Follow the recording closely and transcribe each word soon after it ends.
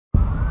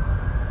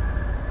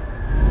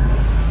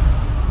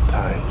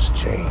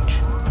change.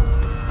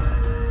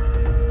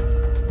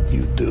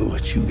 You do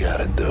what you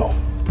gotta do.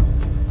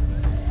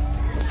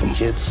 For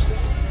kids.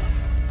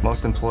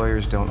 Most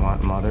employers don't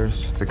want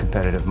mothers. It's a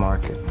competitive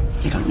market.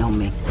 You don't know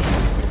me.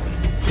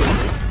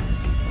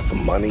 For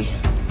money,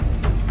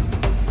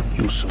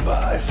 you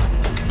survive.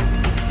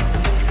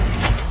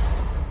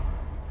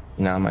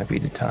 Now might be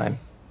the time.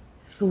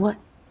 For what?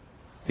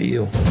 For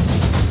you.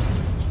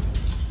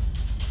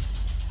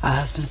 Our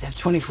husbands have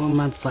 24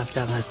 months left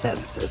on their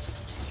sentences.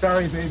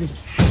 Sorry, baby.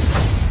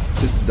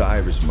 This is the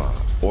Irish mob,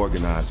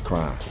 organized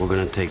crime. We're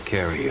gonna take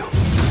care of you.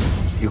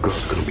 You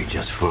girls gonna be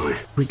just fine.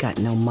 We got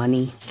no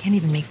money. Can't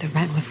even make the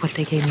rent with what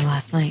they gave me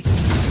last night.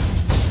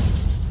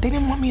 They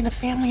didn't want me in the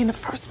family in the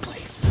first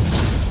place.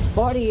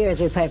 40 years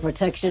we pay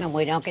protection and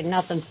we don't get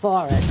nothing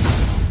for it.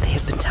 They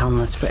have been telling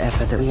us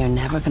forever that we are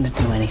never going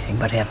to do anything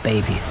but have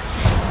babies.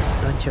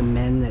 A bunch of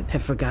men that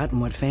have forgotten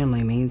what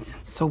family means.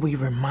 So we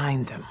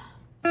remind them.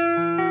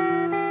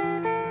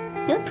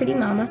 You're pretty,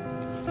 Mama.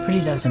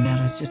 Pretty doesn't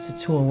matter. It's just a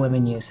tool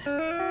women use.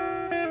 For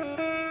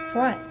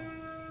what?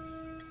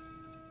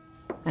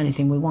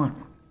 Anything we want.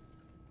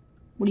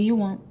 What do you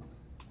want?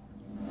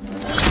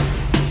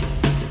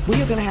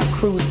 We are gonna have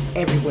crews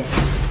everywhere.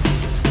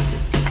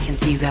 I can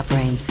see you got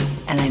brains,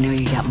 and I know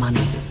you got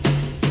money.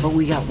 But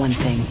we got one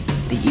thing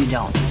that you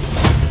don't.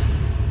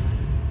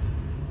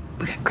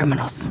 We got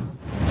criminals.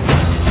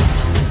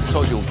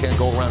 Told you we can't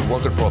go around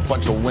working for a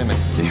bunch of women.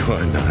 You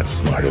are not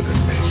smarter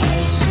than me.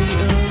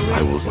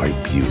 I will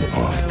wipe you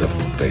off the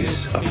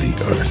face of the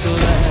earth.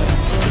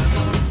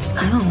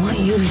 I don't want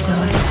you to do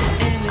it.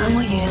 I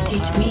want you to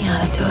teach me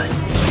how to do it.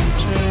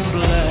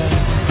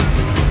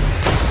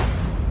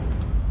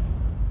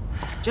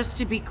 Just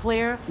to be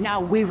clear, now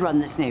we run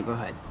this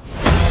neighborhood.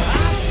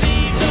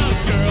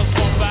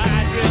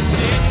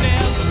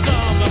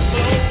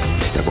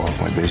 Step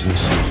off my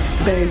business.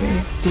 Baby,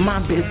 it's my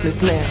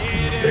business now.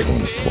 They're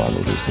gonna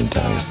swallow this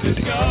entire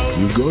city.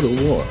 You go to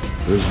war,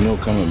 there's no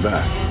coming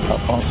back.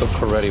 Alfonso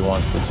Coretti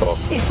wants to talk.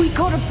 If we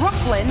go to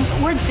Brooklyn,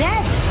 we're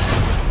dead.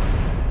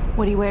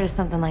 What do you wear to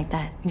something like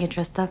that? You get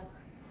dressed up?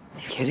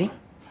 You kidding?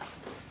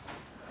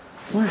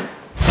 What?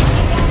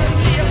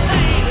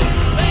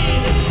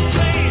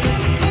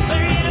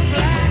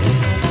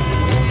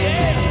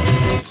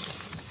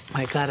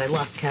 My God, I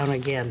lost count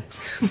again.